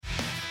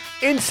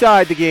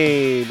Inside the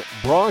Game,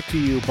 brought to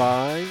you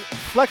by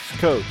Flex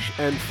Coach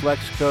and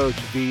Flex Coach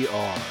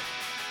VR.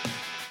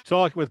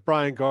 Talking with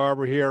Brian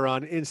Garber here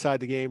on Inside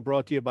the Game,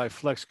 brought to you by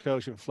Flex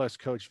Coach and Flex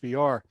Coach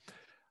VR.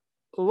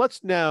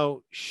 Let's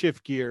now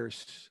shift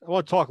gears. I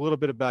want to talk a little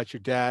bit about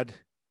your dad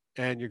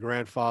and your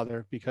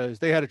grandfather because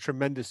they had a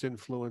tremendous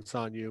influence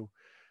on you.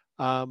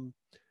 When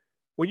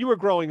you were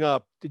growing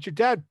up, did your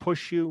dad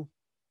push you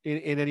in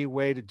any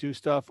way to do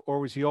stuff, or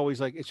was he always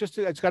like, it's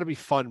got to be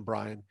fun,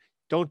 Brian?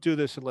 Don't do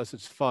this unless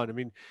it's fun. I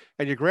mean,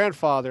 and your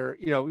grandfather,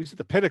 he's at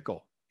the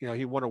pinnacle.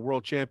 He won a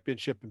world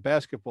championship in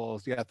basketball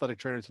as the athletic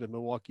trainer to the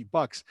Milwaukee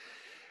Bucks.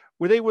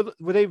 Were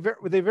they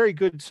very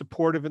good,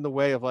 supportive in the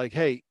way of like,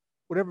 hey,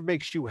 whatever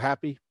makes you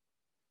happy?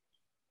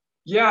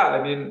 Yeah,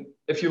 I mean,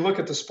 if you look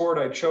at the sport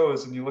I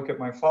chose and you look at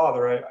my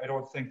father, I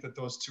don't think that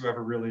those two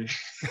ever really,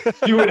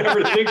 you would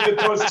ever think that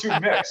those two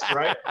mixed,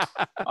 right?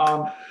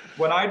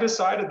 When I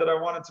decided that I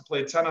wanted to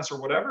play tennis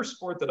or whatever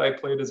sport that I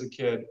played as a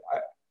kid,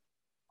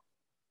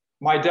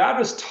 my dad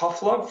was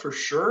tough love for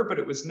sure, but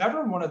it was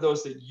never one of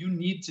those that you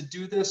need to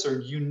do this or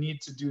you need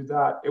to do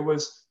that. It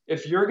was,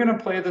 if you're going to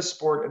play this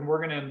sport and we're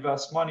going to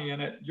invest money in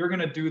it, you're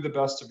going to do the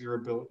best of your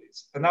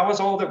abilities. And that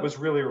was all that was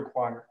really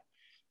required.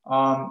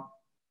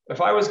 If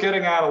I was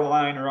getting out of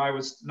line or I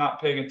was not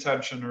paying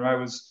attention or I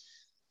was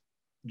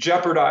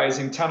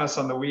jeopardizing tennis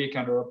on the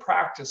weekend or a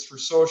practice for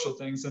social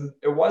things, and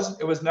it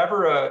was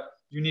never a,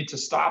 you need to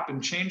stop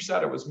and change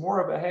that. It was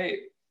more of a,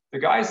 hey, the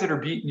guys that are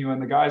beating you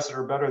and the guys that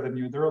are better than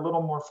you, they're a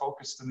little more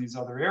focused in these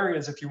other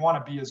areas. If you want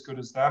to be as good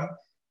as them,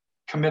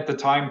 commit the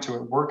time to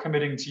it. We're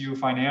committing to you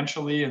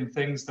financially and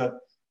things that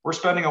we're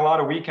spending a lot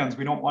of weekends.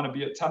 We don't want to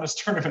be at tennis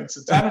tournaments.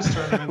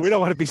 We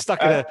don't want to be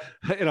stuck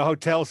in a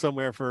hotel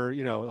somewhere for,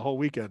 the whole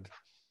weekend.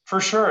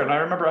 For sure. And I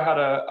remember I had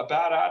a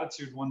bad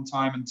attitude one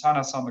time in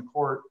tennis on the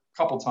court, a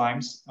couple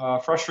times,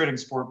 frustrating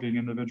sport being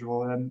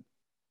individual. And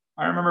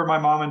I remember my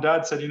mom and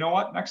dad said, you know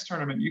what, next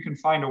tournament, you can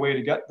find a way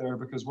to get there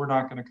because we're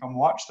not going to come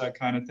watch that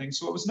kind of thing.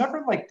 So it was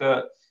never like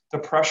the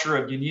pressure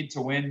of you need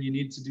to win, you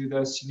need to do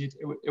this.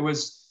 It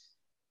was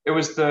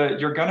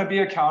you're going to be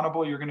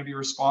accountable. You're going to be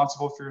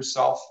responsible for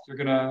yourself.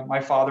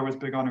 My father was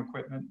big on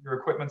equipment. Your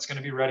equipment's going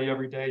to be ready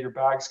every day. Your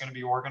bag's going to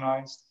be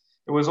organized.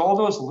 It was all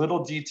those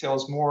little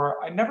details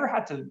more. I never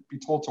had to be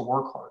told to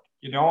work hard,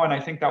 and I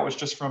think that was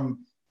just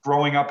from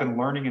growing up and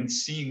learning and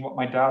seeing what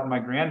my dad and my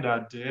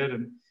granddad did.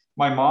 And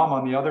my mom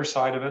on the other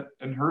side of it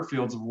in her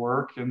fields of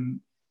work.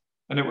 And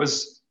it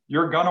was,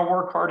 you're going to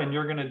work hard and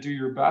you're going to do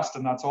your best.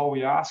 And that's all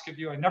we ask of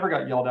you. I never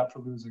got yelled at for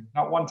losing.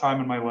 Not one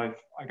time in my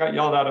life. I got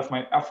yelled at if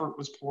my effort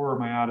was poor or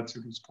my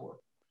attitude was poor.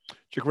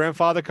 Did your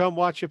grandfather come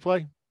watch you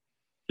play?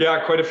 Yeah,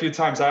 quite a few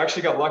times. I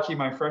actually got lucky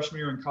my freshman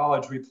year in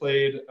college. We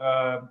played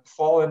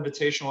fall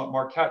invitational at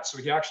Marquette. So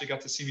he actually got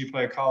to see me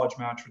play a college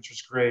match, which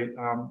was great.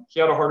 He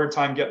had a harder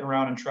time getting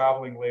around and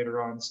traveling later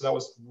on. So that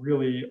was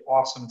really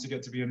awesome to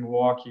get to be in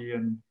Milwaukee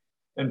and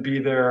be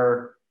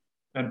there,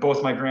 and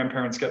both my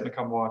grandparents getting to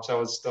come watch. That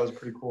was a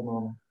pretty cool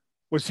moment.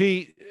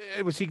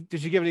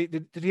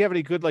 Did he have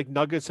any good like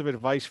nuggets of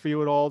advice for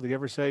you at all? Did he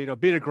ever say,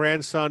 being a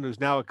grandson who's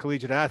now a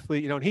collegiate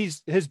athlete, and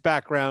his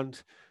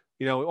background,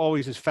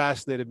 always has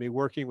fascinated me,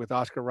 working with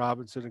Oscar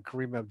Robertson and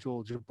Kareem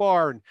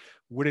Abdul-Jabbar and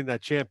winning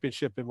that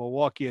championship in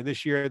Milwaukee. And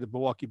this year, the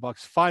Milwaukee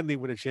Bucks finally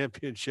win a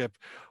championship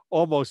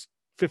almost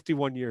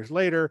 51 years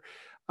later.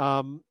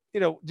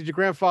 Did your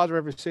grandfather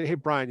ever say, hey,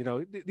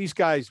 Brian, these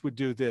guys would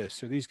do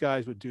this or these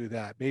guys would do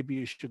that. Maybe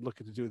you should look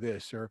to do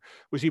this. Or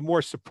was he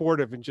more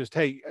supportive and just,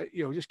 hey,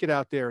 just get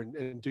out there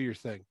and do your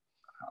thing?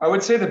 I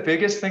would say the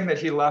biggest thing that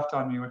he left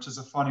on me, which is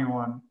a funny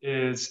one,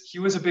 is he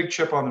was a big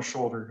chip on the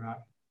shoulder guy.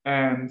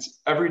 And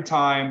every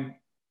time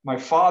my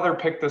father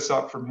picked this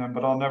up from him,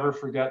 but I'll never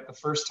forget the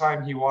first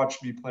time he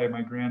watched me play,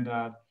 my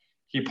granddad,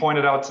 he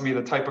pointed out to me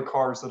the type of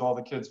cars that all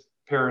the kids'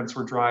 parents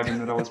were driving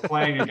that I was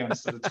playing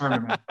against at a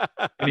tournament.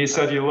 And he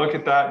said, you look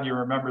at that and you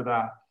remember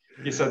that.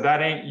 He said,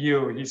 that ain't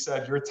you. He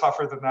said, you're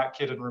tougher than that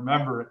kid and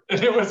remember it.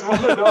 And it was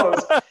one of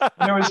those.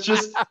 And it was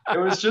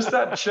just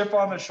that chip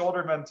on the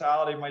shoulder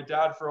mentality. My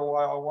dad for a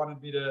while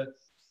wanted me to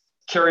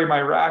carry my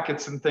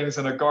rackets and things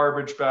in a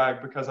garbage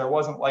bag because I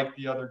wasn't like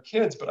the other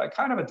kids, but I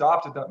kind of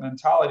adopted that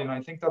mentality. And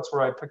I think that's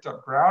where I picked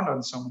up ground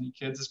on so many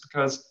kids is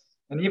because,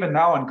 and even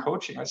now in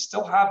coaching, I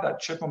still have that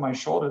chip on my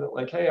shoulder that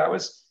like, hey, I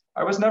was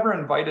never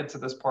invited to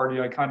this party.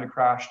 I kind of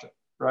crashed it.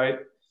 Right.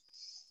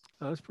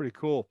 Oh, that's pretty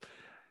cool.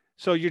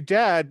 So your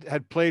dad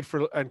had played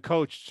for and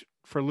coached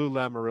for Lou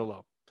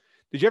Lamoriello.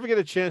 Did you ever get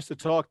a chance to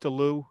talk to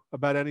Lou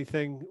about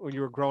anything when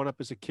you were growing up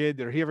as a kid?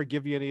 Did he ever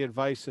give you any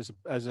advice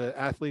as an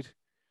athlete?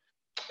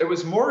 It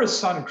was more his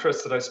son,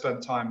 Chris, that I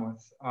spent time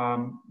with,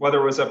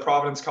 whether it was at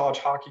Providence College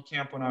hockey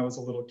camp when I was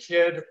a little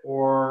kid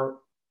or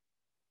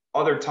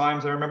other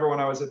times. I remember when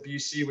I was at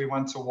BC, we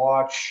went to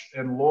watch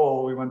in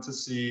Lowell, we went to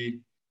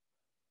see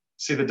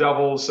the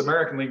Devils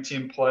American League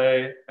team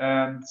play,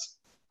 and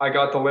I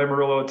got the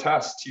Lamoriello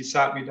test. He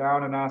sat me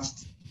down and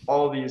asked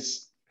all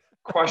these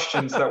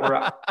questions that were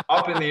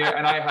up in the air,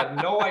 and I had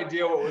no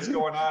idea what was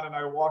going on, and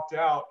I walked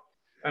out,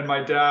 and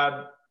my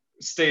dad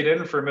stayed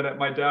in for a minute.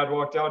 My dad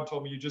walked out and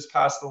told me, "You just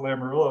passed the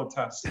Lamarillo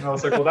test." And I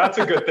was like, "Well, that's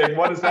a good thing.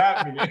 What does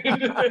that mean?"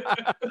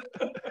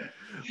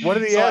 What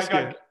did he So ask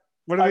you?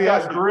 What did I he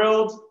ask got you?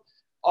 grilled.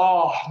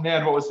 Oh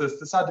man, what was this?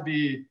 This had to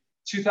be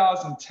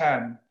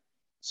 2010.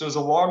 So it was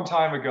a long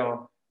time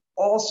ago.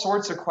 All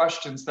sorts of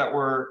questions that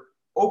were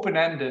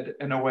open-ended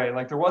in a way.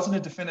 Like there wasn't a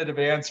definitive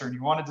answer and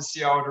you wanted to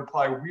see how I would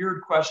reply.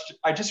 Weird question.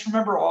 I just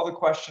remember all the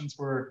questions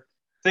were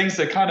things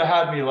that kind of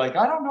had me like,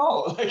 I don't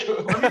know. Like,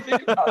 let me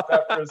think about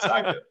that for a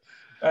second.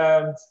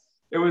 And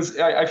it was,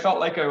 I felt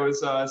like I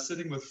was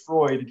sitting with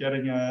Freud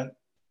getting a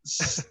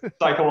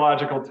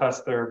psychological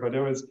test there, but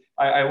it was,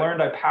 I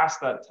learned I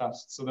passed that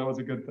test. So that was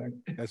a good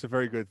thing. That's a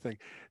very good thing.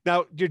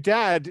 Now, your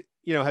dad,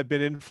 had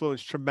been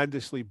influenced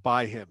tremendously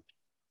by him,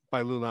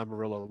 by Lou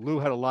Lamoriello. Lou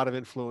had a lot of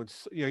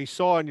influence. He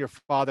saw in your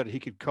father that he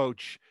could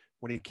coach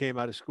when he came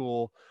out of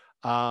school.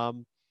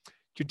 Did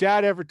your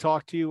dad ever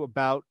talk to you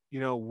about,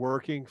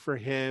 working for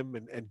him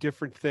and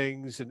different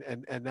things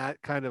and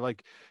that kind of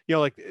like,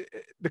 like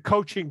the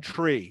coaching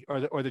tree or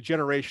the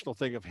generational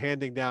thing of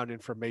handing down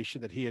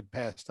information that he had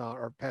passed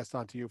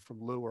on to you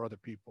from Lou or other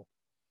people?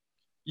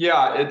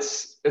 Yeah,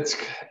 it's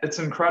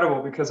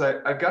incredible because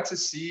I got to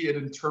see it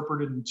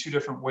interpreted in two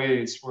different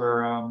ways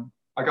where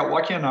I got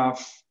lucky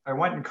enough. I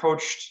went and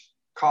coached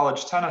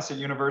college tennis at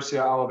University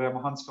of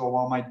Alabama, Huntsville,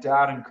 while my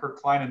dad and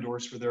Kurt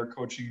Kleinendorf were there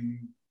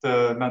coaching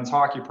the men's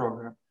hockey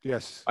program.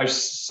 Yes. I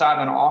sat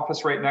in an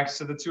office right next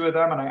to the two of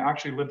them, and I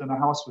actually lived in a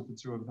house with the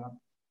two of them.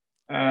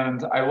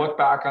 And I look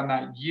back on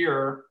that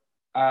year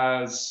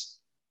as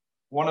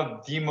one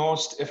of the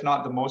most, if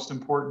not the most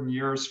important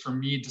years for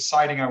me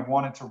deciding I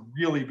wanted to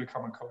really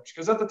become a coach.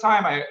 Because at the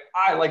time,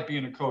 I like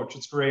being a coach.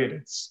 It's great.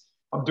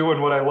 I'm doing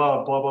what I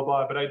love, blah, blah,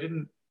 blah. But I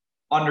didn't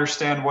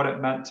understand what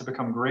it meant to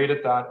become great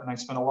at that. And I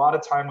spent a lot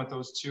of time with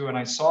those two, and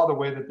I saw the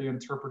way that they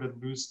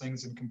interpreted Lou's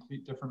things in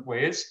complete different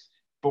ways,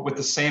 but with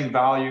the same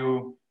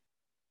value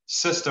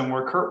system,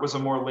 where Kurt was a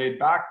more laid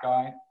back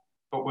guy,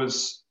 but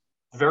was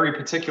very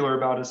particular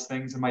about his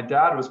things. And my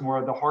dad was more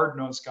of the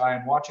hard-nosed guy,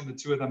 and watching the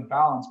two of them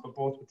balance, but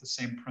both with the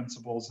same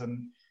principles.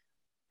 And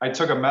I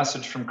took a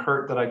message from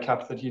Kurt that I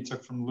kept that he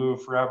took from Lou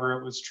forever.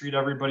 It was treat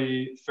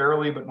everybody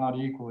fairly, but not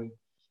equally.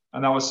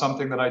 And that was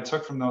something that I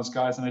took from those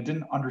guys. And I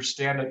didn't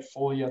understand it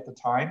fully at the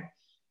time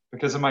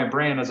because in my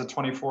brain as a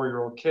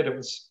 24-year-old kid, it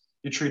was,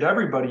 you treat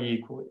everybody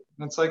equally.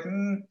 And it's like,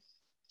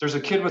 there's a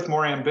kid with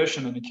more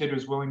ambition and a kid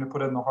who's willing to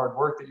put in the hard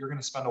work that you're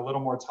going to spend a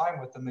little more time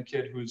with than the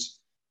kid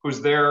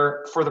who's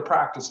there for the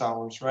practice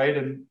hours. Right.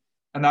 And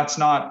that's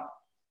not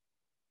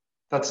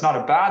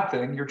a bad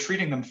thing. You're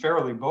treating them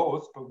fairly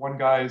both, but one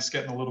guy is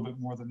getting a little bit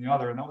more than the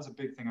other. And that was a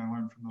big thing I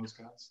learned from those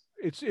guys.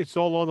 It's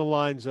all on the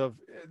lines of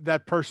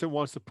that person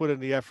wants to put in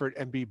the effort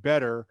and be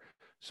better.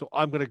 So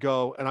I'm going to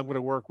go and I'm going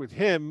to work with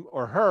him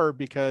or her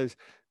because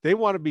they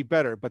want to be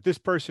better. But this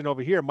person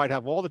over here might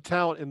have all the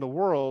talent in the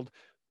world,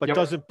 but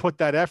doesn't put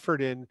that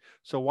effort in.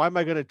 So why am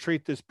I going to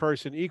treat this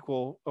person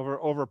equal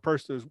over a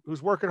person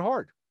who's working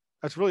hard?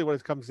 That's really what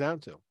it comes down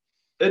to.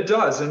 It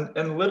does.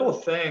 And little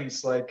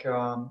things like,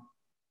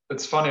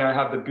 it's funny, I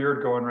have the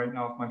beard going right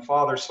now. If my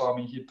father saw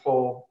me, he'd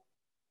pull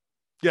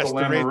the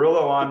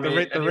Lamoriello on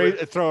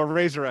me. Throw a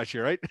razor at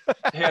you, right?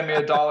 Hand me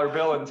a dollar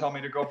bill and tell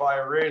me to go buy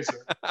a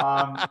razor.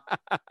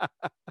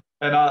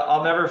 And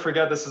I'll never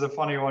forget, this is a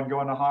funny one,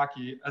 going to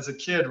hockey. As a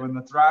kid, when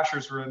the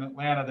Thrashers were in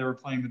Atlanta, they were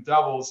playing the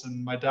Devils,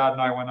 and my dad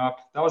and I went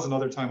up. That was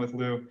another time with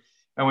Lou.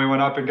 And we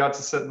went up and got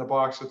to sit in the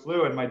box with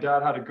Lou, and my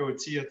dad had a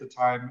goatee at the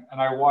time.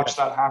 And I watched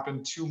that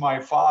happen to my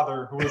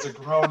father, who was a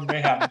grown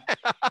man.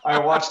 I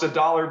watched a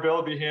dollar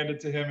bill be handed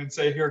to him and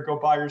say, here, go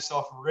buy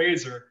yourself a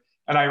razor.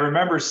 And I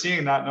remember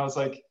seeing that, and I was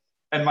like,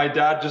 and my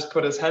dad just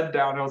put his head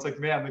down. And I was like,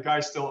 man, the guy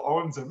still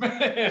owns him.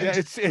 Yeah,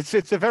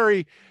 it's a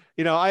very,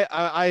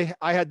 I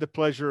had the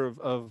pleasure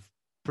of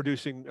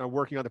producing,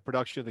 working on the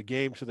production of the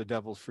games for the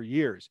Devils for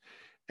years.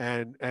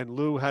 And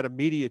Lou had a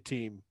media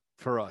team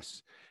for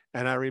us.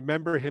 And I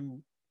remember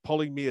him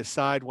pulling me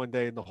aside one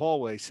day in the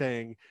hallway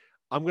saying,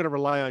 I'm going to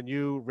rely on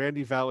you,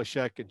 Randy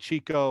Valashek, and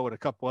Chico, and a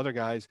couple other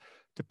guys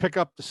to pick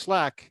up the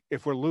slack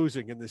if we're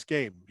losing in this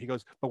game. He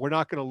goes, but we're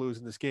not going to lose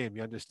in this game.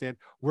 You understand?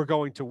 We're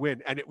going to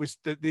win. And it was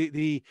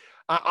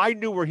I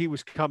knew where he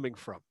was coming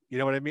from. You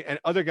know what I mean? And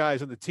other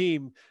guys on the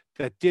team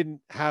that didn't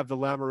have the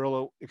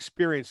Lamoriello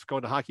experience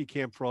going to hockey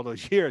camp for all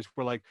those years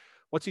were like,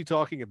 what's he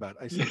talking about?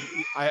 I said,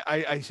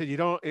 I said,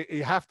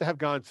 you have to have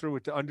gone through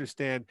it to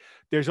understand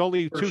there's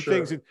only two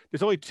things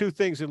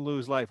in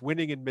Lou's life,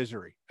 winning and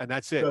misery. And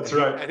that's it. That's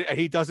right. And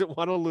he doesn't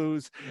want to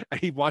lose. And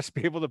he wants to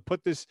be able to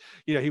put this,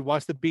 he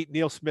wants to beat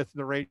Neil Smith and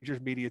the Rangers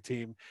media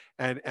team.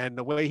 And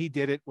the way he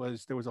did it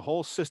was there was a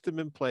whole system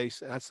in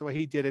place. And that's the way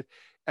he did it.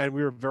 And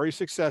we were very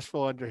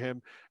successful under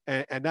him.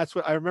 And that's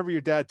what I remember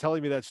your dad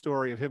telling me that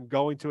story of him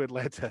going to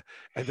Atlanta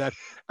and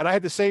I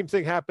had the same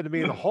thing happen to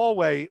me in the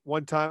hallway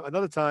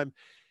another time,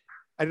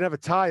 I didn't have a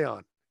tie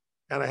on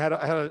and I had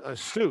a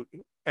suit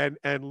And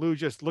Lou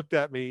just looked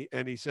at me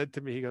and he said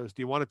to me, he goes,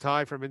 "Do you want a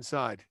tie from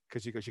inside?"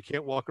 Because he goes, "You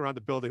can't walk around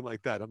the building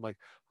like that." I'm like,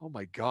 "Oh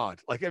my God!"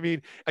 Like, I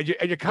mean, and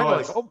you're kind No,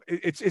 of like, "Oh,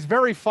 it's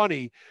very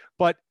funny,"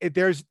 but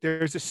there's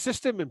a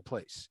system in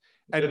place,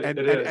 and it, and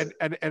it and is. and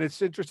and and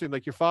it's interesting.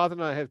 Like your father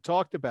and I have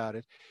talked about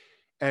it,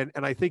 and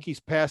I think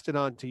he's passed it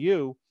on to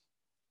you.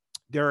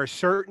 There are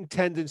certain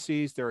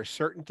tendencies, there are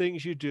certain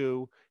things you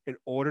do in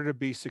order to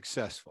be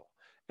successful.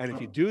 And if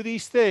you do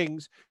these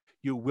things,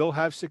 you will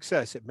have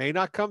success. It may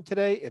not come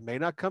today, it may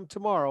not come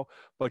tomorrow,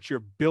 but you're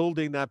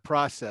building that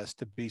process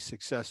to be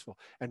successful.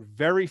 And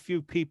very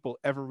few people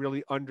ever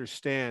really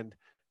understand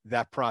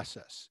that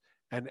process.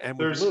 And with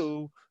There's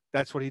Lou,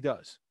 that's what he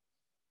does.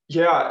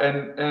 Yeah,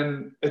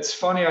 and it's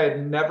funny, I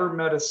had never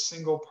met a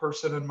single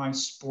person in my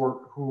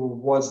sport who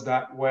was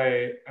that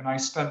way. And I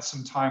spent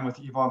some time with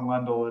Yvonne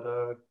Lendl at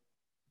a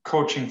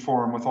coaching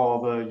forum with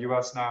all the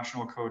US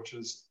national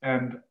coaches.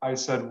 And I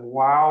said,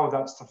 wow,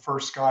 that's the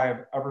first guy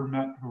I've ever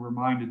met who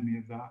reminded me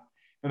of that.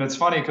 And it's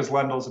funny because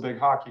Lendl's a big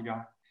hockey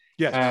guy.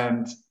 Yes.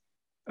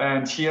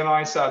 And he and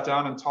I sat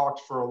down and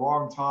talked for a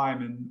long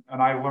time,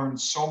 and I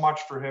learned so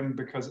much for him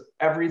because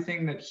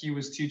everything that he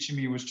was teaching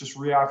me was just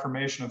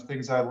reaffirmation of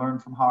things I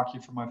learned from hockey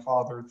from my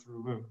father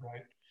through Lou,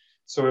 right?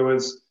 So it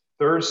was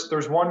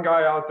there's one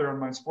guy out there in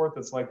my sport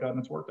that's like that, and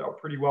it's worked out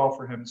pretty well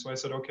for him. So I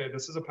said, okay,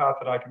 this is a path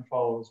that I can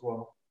follow as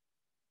well.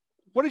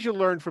 What did you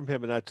learn from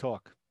him in that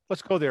talk?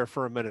 Let's go there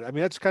for a minute. I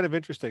mean, that's kind of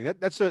interesting.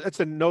 That's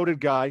a noted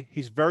guy.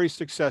 He's very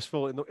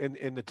successful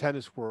in the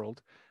tennis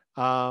world.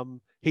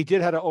 He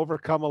did have to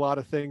overcome a lot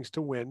of things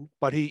to win,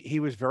 but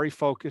he was very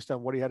focused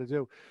on what he had to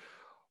do.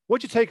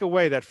 What'd you take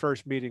away that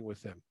first meeting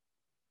with him?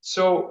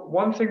 So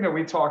one thing that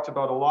we talked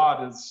about a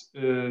lot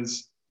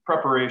is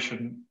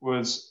preparation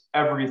was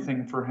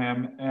everything for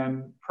him,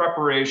 and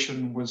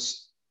preparation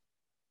was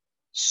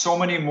so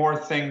many more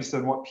things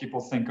than what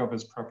people think of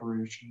as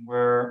preparation.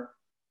 Where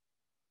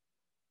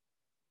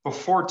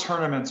before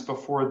tournaments,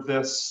 before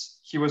this,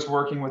 he was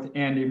working with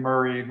Andy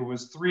Murray, who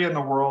was 3 in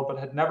the world, but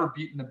had never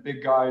beaten the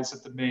big guys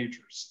at the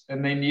majors.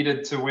 And they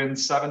needed to win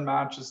 7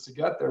 matches to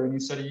get there. And he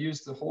said he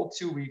used the whole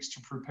 2 weeks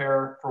to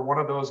prepare for one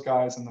of those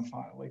guys in the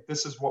final. Like,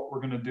 this is what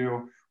we're going to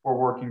do. We're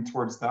working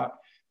towards that.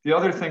 The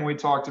other thing we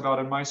talked about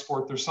in my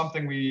sport, there's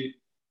something a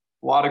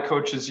lot of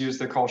coaches use,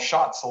 they call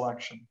shot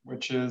selection,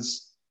 which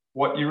is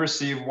what you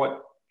receive,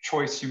 what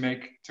choice you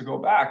make to go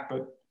back.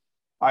 But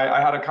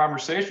I had a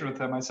conversation with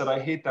him. I said, I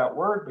hate that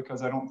word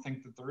because I don't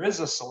think that there is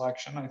a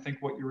selection. I think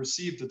what you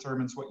receive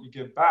determines what you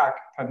give back,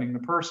 pending the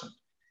person.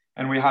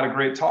 And we had a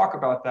great talk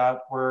about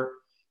that, where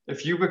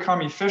if you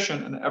become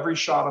efficient in every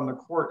shot on the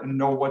court and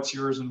know what's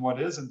yours and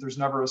what isn't, there's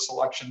never a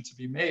selection to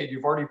be made.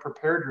 You've already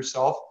prepared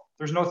yourself.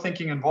 There's no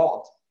thinking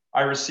involved.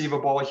 I receive a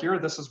ball here.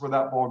 This is where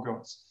that ball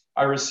goes.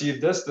 I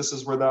receive this. This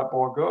is where that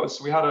ball goes.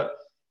 So we had a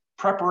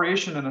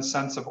preparation in a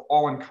sense of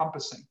all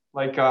encompassing,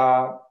 like,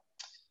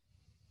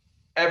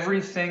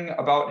 everything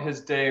about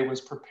his day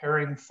was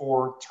preparing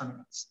for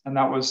tournaments. And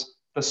that was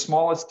the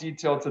smallest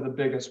detail to the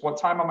biggest.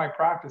 What time am I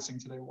practicing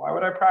today? Why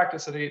would I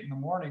practice at 8 in the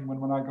morning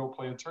when I go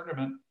play a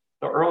tournament?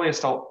 The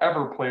earliest I'll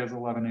ever play is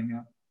 11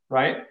 a.m.,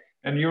 right?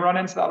 And you run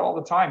into that all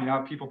the time. You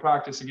have people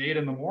practicing 8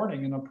 in the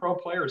morning, and a pro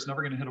player is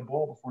never going to hit a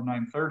ball before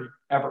 9:30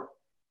 ever.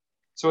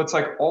 So it's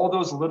like all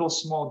those little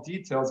small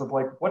details of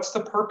like, what's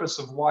the purpose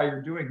of why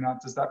you're doing that?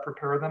 Does that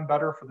prepare them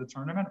better for the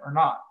tournament or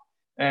not?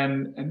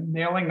 And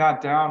nailing that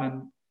down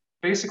and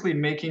basically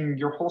making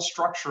your whole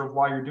structure of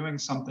why you're doing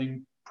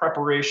something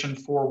preparation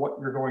for what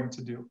you're going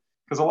to do.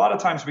 Because a lot of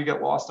times we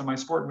get lost in my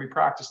sport and we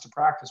practice to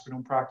practice. We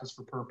don't practice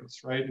for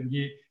purpose, right? And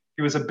he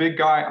was a big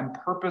guy on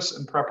purpose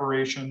and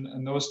preparation,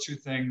 and those two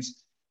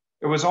things.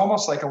 It was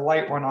almost like a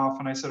light went off,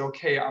 and I said,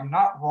 okay, I'm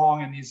not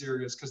wrong in these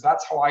areas, because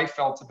that's how I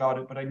felt about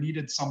it. But I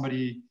needed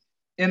somebody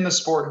in the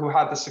sport who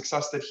had the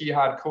success that he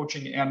had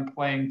coaching and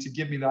playing to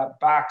give me that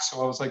back.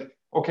 So I was like,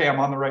 okay, I'm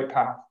on the right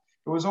path.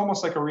 It was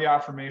almost like a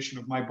reaffirmation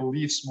of my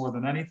beliefs more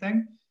than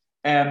anything,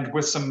 and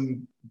with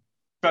some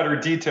better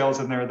details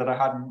in there that I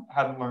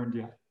hadn't learned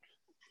yet.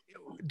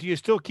 Do you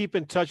still keep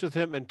in touch with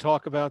him and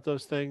talk about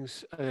those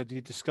things? Do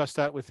you discuss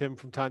that with him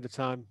from time to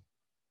time?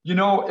 You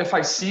know, if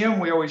I see him,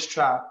 we always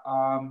chat.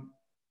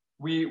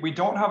 We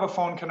don't have a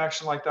phone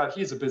connection like that.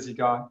 He's a busy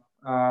guy.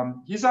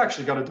 He's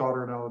actually got a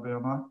daughter in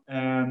Alabama,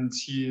 and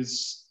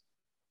he's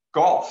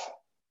golf.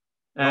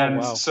 And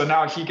wow. So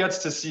now he gets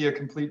to see a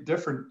complete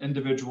different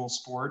individual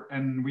sport.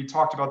 And we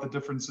talked about the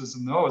differences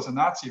in those. And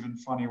that's even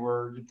funny,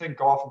 where you'd think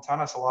golf and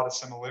tennis, a lot of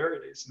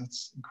similarities, and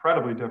it's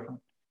incredibly different.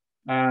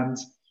 And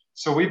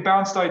so we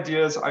bounced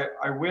ideas.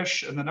 I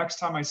wish, and the next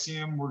time I see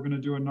him, we're going to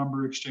do a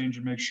number exchange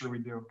and make sure we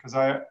do. Because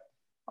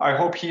I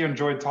hope he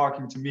enjoyed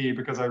talking to me,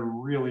 because I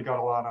really got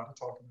a lot out of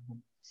talking to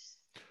him.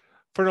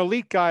 For an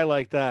elite guy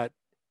like that,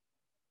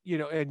 you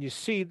know, and you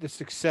see the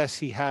success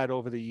he had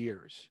over the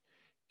years,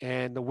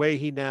 and the way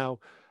he now,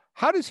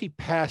 how does he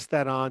pass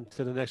that on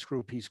to the next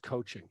group he's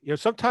coaching? You know,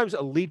 sometimes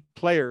elite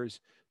players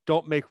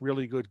don't make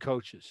really good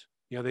coaches.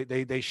 You know,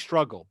 they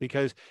struggle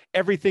because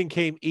everything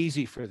came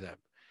easy for them,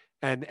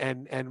 and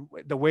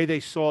the way they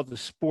saw the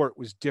sport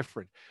was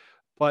different.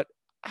 But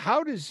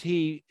how does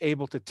he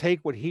able to take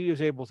what he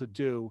was able to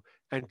do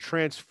and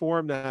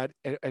transform that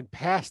and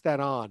pass that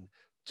on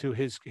to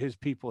his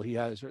people he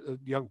has, or the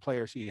young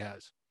players he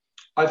has?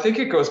 I think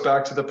it goes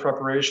back to the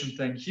preparation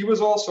thing. He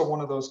was also one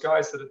of those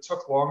guys that it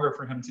took longer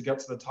for him to get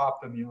to the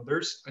top than the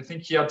others. I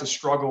think he had to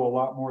struggle a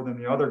lot more than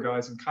the other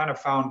guys and kind of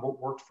found what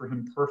worked for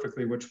him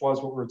perfectly, which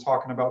was what we were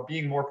talking about,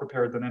 being more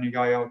prepared than any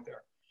guy out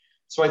there.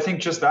 So I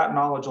think just that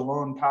knowledge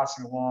alone,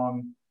 passing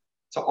along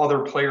to other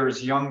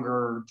players,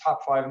 younger,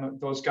 top five, and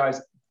those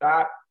guys,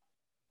 that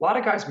a lot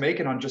of guys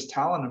make it on just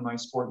talent in my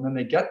sport. And then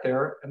they get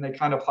there and they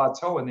kind of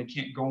plateau and they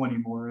can't go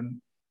anymore.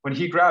 And when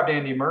he grabbed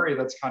Andy Murray,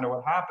 that's kind of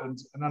what happened.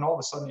 And then all of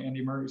a sudden,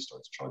 Andy Murray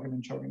starts chugging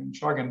and chugging and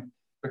chugging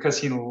because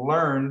he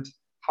learned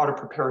how to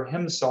prepare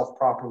himself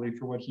properly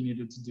for what he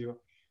needed to do.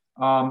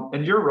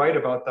 And you're right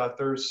about that.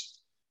 There's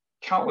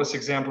countless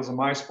examples in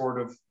my sport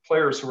of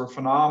players who are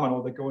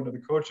phenomenal that go into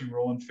the coaching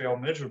role and fail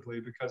miserably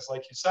because,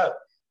 like you said,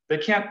 they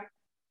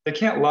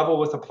can't level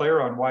with a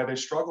player on why they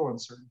struggle in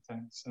certain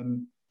things.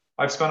 And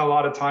I've spent a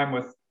lot of time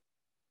with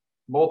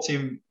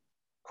multi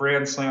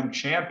Grand Slam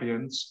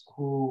champions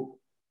who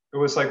it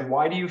was like,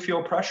 why do you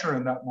feel pressure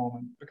in that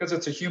moment? Because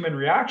it's a human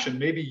reaction.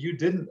 Maybe you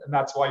didn't, and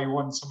that's why you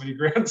won so many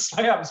Grand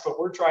Slams, but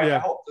we're trying to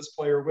help this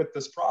player with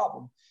this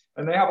problem.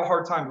 And they have a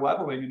hard time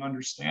leveling and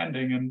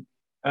understanding.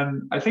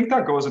 And I think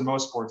that goes in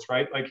most sports,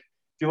 right? Like if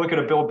you look at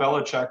a Bill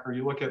Belichick or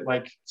you look at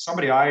like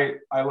somebody I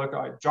look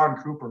at, John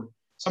Cooper,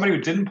 somebody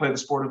who didn't play the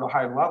sport at a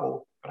high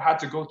level, but had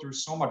to go through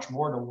so much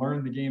more to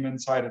learn the game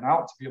inside and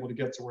out to be able to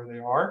get to where they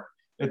are.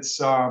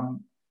 It's,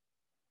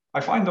 I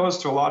find those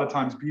to a lot of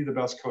times be the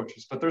best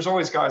coaches, but there's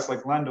always guys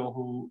like Lendl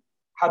who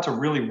had to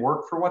really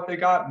work for what they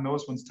got, and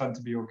those ones tend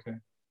to be okay.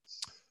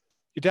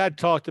 Your dad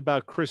talked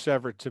about Chris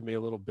Evert to me a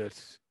little bit,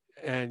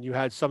 and you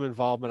had some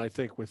involvement, I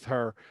think, with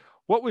her.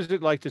 What was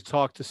it like to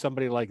talk to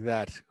somebody like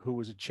that who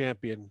was a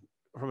champion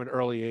from an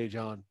early age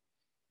on?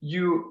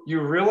 You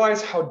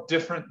realize how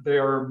different they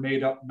are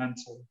made up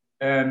mentally.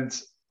 And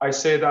I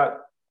say that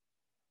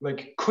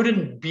like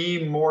couldn't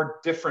be more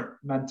different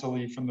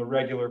mentally from the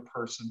regular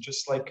person.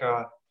 Just like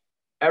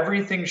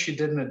everything she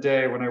did in a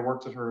day when I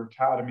worked at her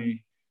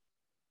academy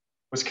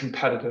was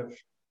competitive.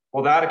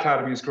 Well, that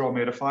academy's girl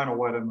made a final,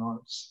 why didn't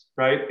ours,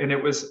 right? And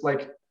it was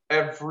like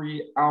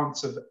every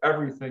ounce of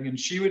everything. And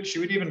she would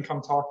even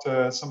come talk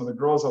to some of the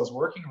girls I was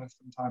working with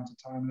from time to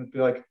time, and it'd be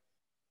like,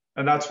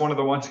 and that's one of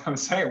the ones I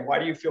was saying, why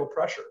do you feel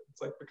pressure?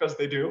 It's like, because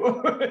they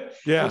do.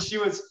 Yeah. And she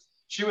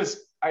was,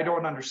 I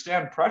don't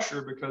understand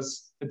pressure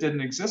because it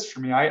didn't exist for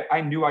me.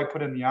 I knew I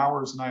put in the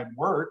hours and I had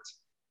worked,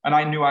 and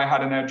I knew I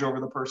had an edge over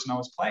the person I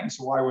was playing.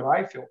 So why would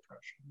I feel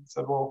pressure? And I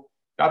said, well,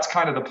 that's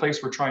kind of the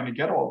place we're trying to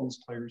get all these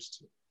players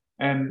to.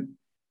 And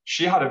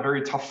she had a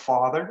very tough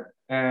father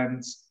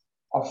and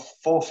a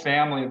full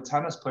family of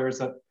tennis players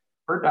that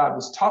her dad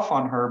was tough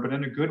on her, but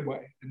in a good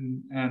way.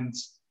 And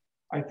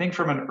I think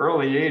from an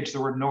early age,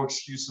 there were no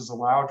excuses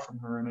allowed from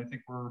her. And I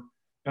think we're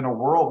in a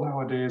world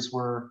nowadays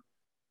where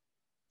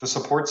the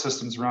support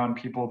systems around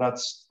people,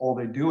 that's all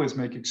they do is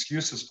make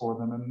excuses for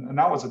them. And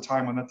that was a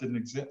time when that didn't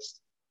exist.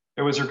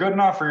 It was, you're good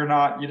enough or you're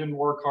not, you didn't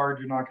work hard,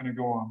 you're not going to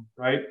go on,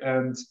 right?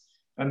 And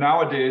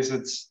nowadays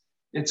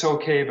it's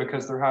okay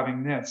because they're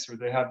having this or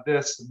they have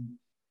this.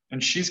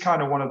 And she's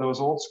kind of one of those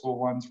old school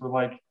ones where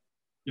like,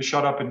 you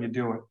shut up and you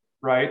do it,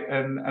 right?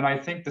 And I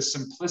think the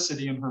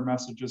simplicity in her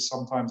messages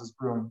sometimes is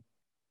brilliant.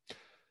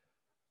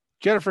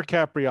 Jennifer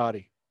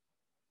Capriati.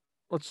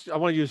 I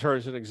want to use her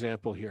as an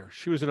example here.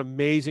 She was an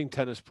amazing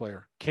tennis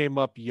player, came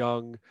up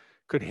young,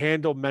 could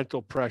handle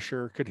mental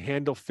pressure, could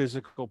handle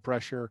physical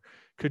pressure,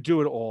 could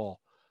do it all.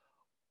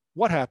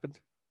 What happened?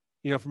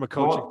 You know, from a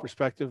coaching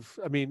perspective,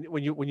 I mean,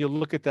 when you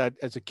look at that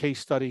as a case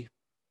study,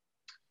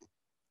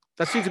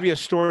 that seems to be a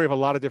story of a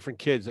lot of different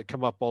kids that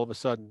come up all of a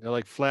sudden. They're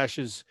like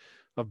flashes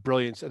of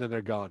brilliance and then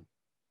they're gone.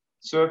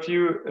 So if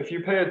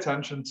you pay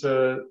attention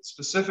to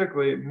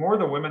specifically more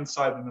the women's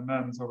side than the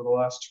men's over the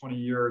last 20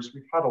 years,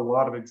 we've had a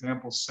lot of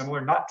examples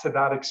similar, not to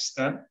that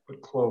extent, but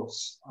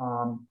close,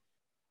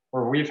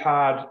 where we've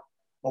had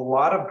a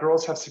lot of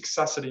girls have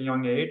success at a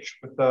young age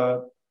with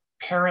a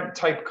parent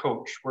type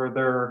coach where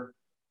they're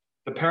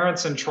the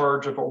parents in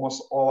charge of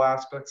almost all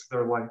aspects of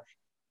their life.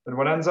 And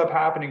what ends up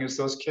happening is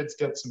those kids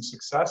get some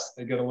success,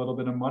 they get a little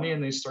bit of money,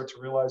 and they start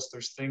to realize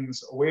there's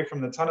things away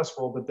from the tennis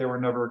world that they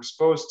were never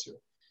exposed to.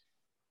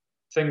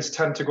 Things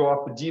tend to go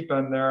off the deep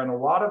end there, and a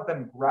lot of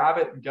them grab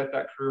it and get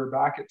that career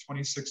back at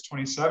 26,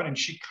 27, and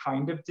she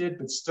kind of did,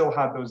 but still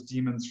had those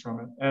demons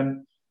from it.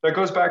 And that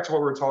goes back to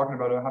what we were talking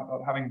about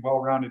having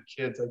well-rounded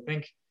kids. I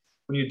think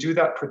when you do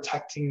that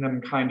protecting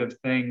them kind of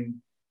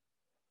thing,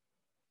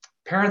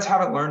 parents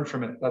haven't learned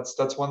from it.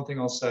 That's one thing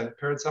I'll say.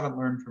 Parents haven't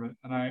learned from it.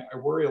 And I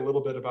worry a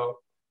little bit about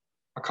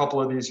a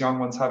couple of these young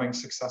ones having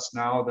success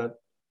now that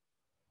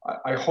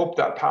I hope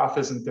that path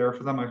isn't there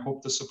for them. I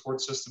hope the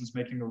support system's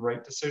making the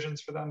right decisions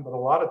for them. But a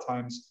lot of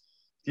times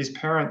these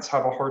parents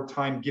have a hard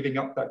time giving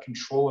up that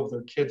control of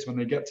their kids when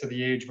they get to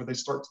the age where they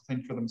start to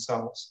think for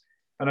themselves.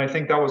 And I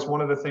think that was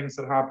one of the things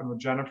that happened with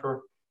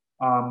Jennifer.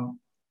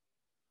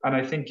 And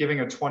I think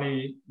giving a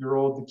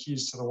 20-year-old the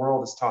keys to the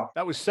world is tough.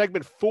 That was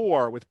segment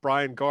 4 with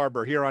Brian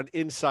Garber here on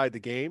Inside the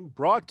Game,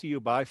 brought to you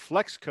by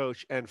Flex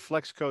Coach and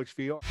Flex Coach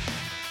VR.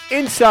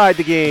 Inside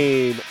the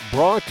Game,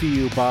 brought to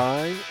you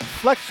by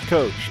Flex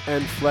Coach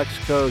and Flex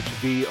Coach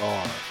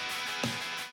VR.